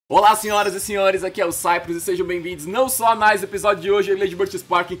Olá senhoras e senhores, aqui é o Cyprus e sejam bem-vindos não só a mais episódio de hoje de Beyblade Burst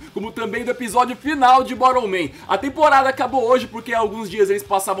Sparking, como também do episódio final de Borrowman. A temporada acabou hoje porque há alguns dias eles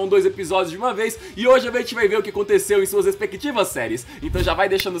passavam 2 episódios de uma vez e hoje a gente vai ver o que aconteceu em suas respectivas séries. Então já vai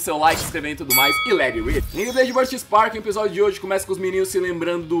deixando o seu like, se inscrevendo e tudo mais e let it rip. Em Beyblade Burst Sparking, o episódio de hoje começa com os meninos se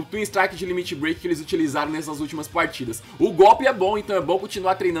lembrando do Twin Strike de Limit Break que eles utilizaram nessas últimas partidas. O golpe é bom, então é bom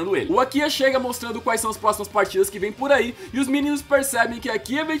continuar treinando ele. O Akia chega mostrando quais são as próximas partidas que vem por aí e os meninos percebem que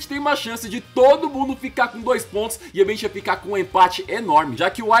aqui a gente tem uma chance de todo mundo ficar com 2 pontos e a gente vai ficar com um empate enorme, já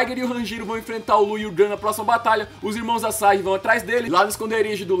que o Aiger e o Ranjiro vão enfrentar o Lu e o Gun na próxima batalha. Os irmãos Asahi vão atrás dele, lá no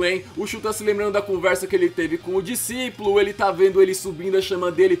esconderijo do Len. O Shu tá se lembrando da conversa que ele teve com o discípulo, ele tá vendo ele subindo a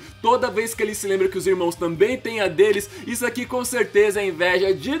chama dele toda vez que ele se lembra que os irmãos também têm a deles. Isso aqui com certeza é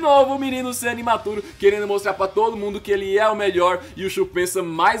inveja, de novo o menino sendo imaturo, querendo mostrar pra todo mundo que ele é o melhor, e o Shu pensa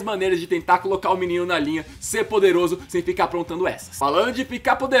mais maneiras de tentar colocar o menino na linha, ser poderoso sem ficar aprontando essas. Falando de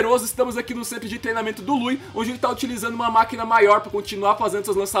ficar poderoso, estamos aqui no centro de treinamento do Lui, onde ele está utilizando uma máquina maior para continuar fazendo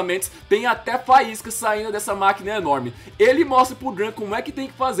seus lançamentos. Tem até faíscas saindo dessa máquina enorme. Ele mostra pro Dran como é que tem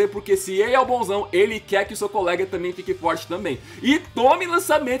que fazer, porque se ele é o bonzão, ele quer que o seu colega também fique forte também. E tome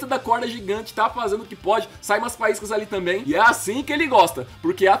lançamento da corda gigante, tá fazendo o que pode, sai umas faíscas ali também. E é assim que ele gosta,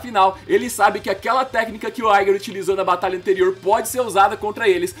 porque afinal, ele sabe que aquela técnica que o Aiger utilizou na batalha anterior pode ser usada contra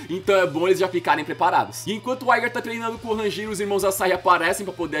eles, então é bom eles já ficarem preparados. E enquanto o Aiger tá treinando com o Ranjiro, os irmãos Asahi aparecem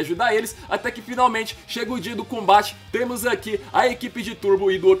para poder ajudar eles, até que finalmente chega o dia do combate. Temos aqui a equipe de Turbo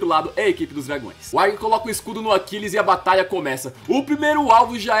e do outro lado a equipe dos dragões. O Aiger coloca o escudo no Aquiles e a batalha começa. O primeiro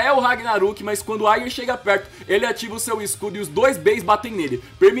alvo já é o Ragnarok, mas quando o Aiger chega perto, ele ativa o seu escudo e os 2 Bays batem nele,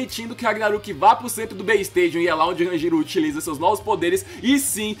 permitindo que o Ragnarok vá pro centro do Bay Stadium, e é lá onde o Ranjiro utiliza seus novos poderes. E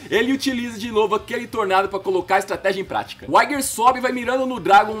sim, ele utiliza de novo aquele tornado para colocar a estratégia em prática. O Aiger sobe e vai mirando no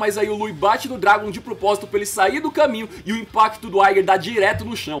Dragon, mas aí o Lui bate no Dragon de propósito para ele sair do caminho e o impacto do Aiger dá direto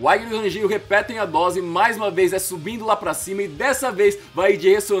no chão. O Aiger e o Ranjiro repetem a dose, mais uma vez é subindo lá pra cima e dessa vez vai de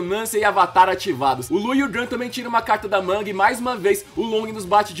ressonância e avatar ativados. O Lu e o Dran também tiram uma carta da manga e mais uma vez o Long nos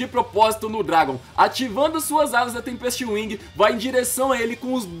bate de propósito no Dragon, ativando suas asas da Tempest Wing, vai em direção a ele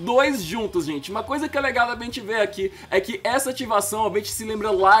com os 2 juntos, gente. Uma coisa que é legal da gente ver aqui é que essa ativação a gente se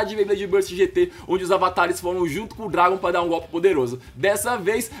lembra lá de Beyblade Burst GT, onde os avatares foram junto com o Dragon para dar um golpe poderoso. Dessa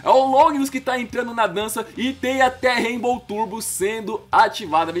vez é o Longinus que tá entrando na dança e tem até Rainbow Turbo sendo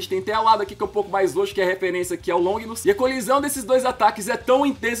ativada. A gente tem até a lado aqui que é um pouco mais longe, que é a referência aqui ao Longinus, e a colisão desses 2 ataques é tão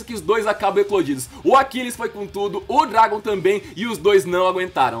intensa que os 2 acabam eclodidos. O Aquiles foi com tudo, o Dragon também, e os 2 não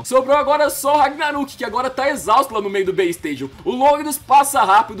aguentaram. Sobrou agora só o Ragnarok, que agora tá exausto lá no meio do Bay Stadium. O Longinus passa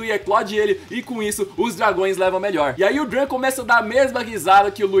rápido e eclode ele, e com isso os dragões levam melhor. E aí o Dran começa a dar a mesma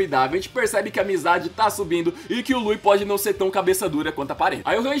risada que o Lui dá. A gente percebe que a amizade tá subindo e que o Lui pode não ser tão cabeça dura quanto aparenta.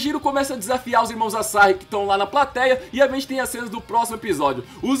 Aí o Ranjiro começa a desafiar os irmãos Asahi que estão lá na plateia, e a gente tem as cenas do próximo episódio.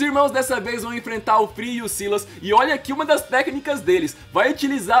 Os irmãos dessa vez vão enfrentar o Free e o Silas, e olha aqui uma das técnicas deles, vai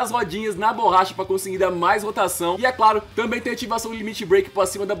utilizar as rodinhas na borracha para conseguir dar mais rotação, e é claro, também tem ativação Limit Break para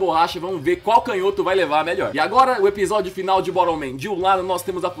cima da borracha. Vamos ver qual canhoto vai levar melhor. E agora o episódio final de Borrowman. De um lado nós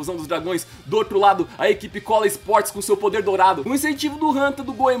temos a fusão dos dragões, do outro lado a equipe Cola Sports com seu poder dourado. Com o incentivo do Hanta,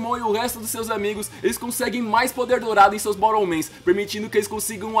 do Goemon e o resto dos seus amigos, eles conseguem mais poder dourado em seus Borrowmans, permitindo que eles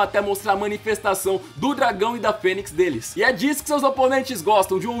consigam até mostrar a manifestação do dragão e da fênix deles. E é disso que seus oponentes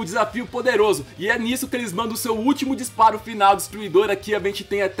gostam, de um desafio poderoso, e é nisso que eles mandam o seu último disparo final destruidor. Aqui a gente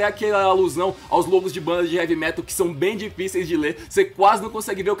tem até aquela alusão aos logos de bandas de heavy metal que são bem difíceis de ler, você quase não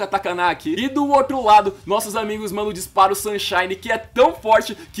consegue ver o katakana aqui. E do outro lado, nossos amigos mandam o disparo Sunshine, que é tão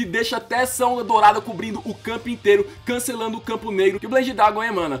forte que deixa até essa onda dourada cobrindo o campo inteiro, cancelando o campo negro que o Blade Dragon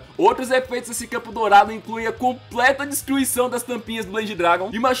emana. Outros efeitos desse campo dourado incluem a completa destruição das tampinhas do Blade Dragon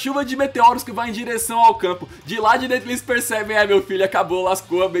e uma chuva de meteoros que vai em direção ao campo. De lá de dentro eles percebem, meu filho, acabou,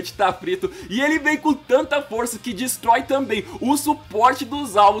 lascou, a mente tá frito, e ele vem com tanta força que destrói também o suporte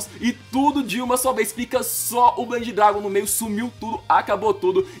dos alvos e tudo de uma só vez. Fica só o Blade Dragon no meio, sumiu tudo, acabou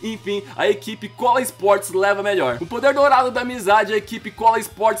tudo. Enfim, a equipe Cola Sports leva melhor. O poder dourado da amizade, a equipe Cola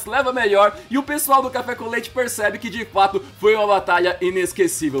Sports leva melhor, e o pessoal do Café com Leite percebe que de fato foi uma batalha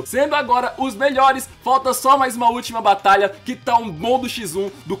inesquecível. Sendo agora os melhores, falta só mais uma última batalha, que tá um bom do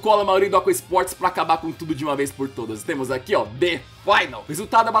X1 do Cola Mauri do Aqua Sports pra acabar com tudo de uma vez por todas. Temos aqui, ó, The Final. O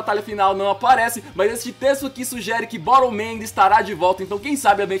resultado da batalha final não aparece, mas este texto aqui sugere que Borrowman ainda estará de volta, então quem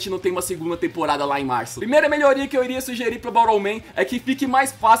sabe a gente não tem uma segunda temporada lá em março. Primeira melhoria que eu iria sugerir para Borrowman é que fique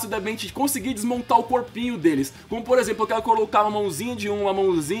mais fácil da gente conseguir desmontar o corpinho deles. Como por exemplo, eu quero colocar uma mãozinha de um, uma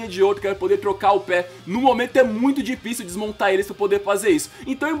mãozinha de outro, quero poder trocar o pé. No momento é muito difícil desmontar eles para poder fazer isso.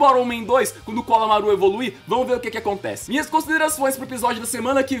 Então em Borrowman 2, quando o Cola Maru evoluir, vamos ver o que acontece. Minhas considerações pro episódio da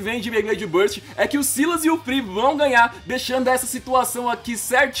semana que vem de Beyblade Burst é que o Silas e o Free vão ganhar, deixando essa situação pontuação aqui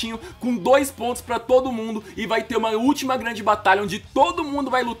certinho, com 2 pontos pra todo mundo, e vai ter uma última grande batalha onde todo mundo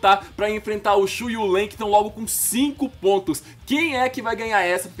vai lutar pra enfrentar o Shu e o Len, que estão logo com 5 pontos. Quem é que vai ganhar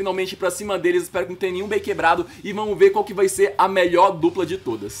essa? Finalmente pra cima deles, espero que não tenha nenhum bem quebrado, e vamos ver qual que vai ser a melhor dupla de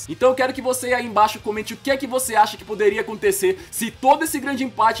todas. Então eu quero que você aí embaixo comente o que é que você acha que poderia acontecer, se todo esse grande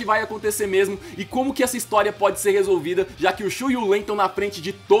empate vai acontecer mesmo, e como que essa história pode ser resolvida, já que o Shu e o Len estão na frente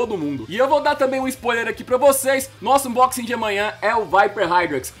de todo mundo. E eu vou dar também um spoiler aqui pra vocês, nosso unboxing de amanhã é o Viper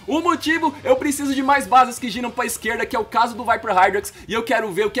Hydrox. O motivo, eu preciso de mais bases que giram pra esquerda, que é o caso do Viper Hydrox, e eu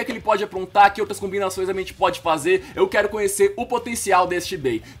quero ver o que é que ele pode aprontar, que outras combinações a gente pode fazer, eu quero conhecer o potencial deste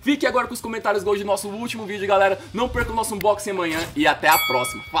Bay. Fique agora com os comentários do nosso último vídeo, galera, não perca o nosso unboxing amanhã, e até a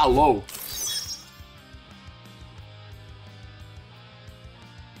próxima. Falou!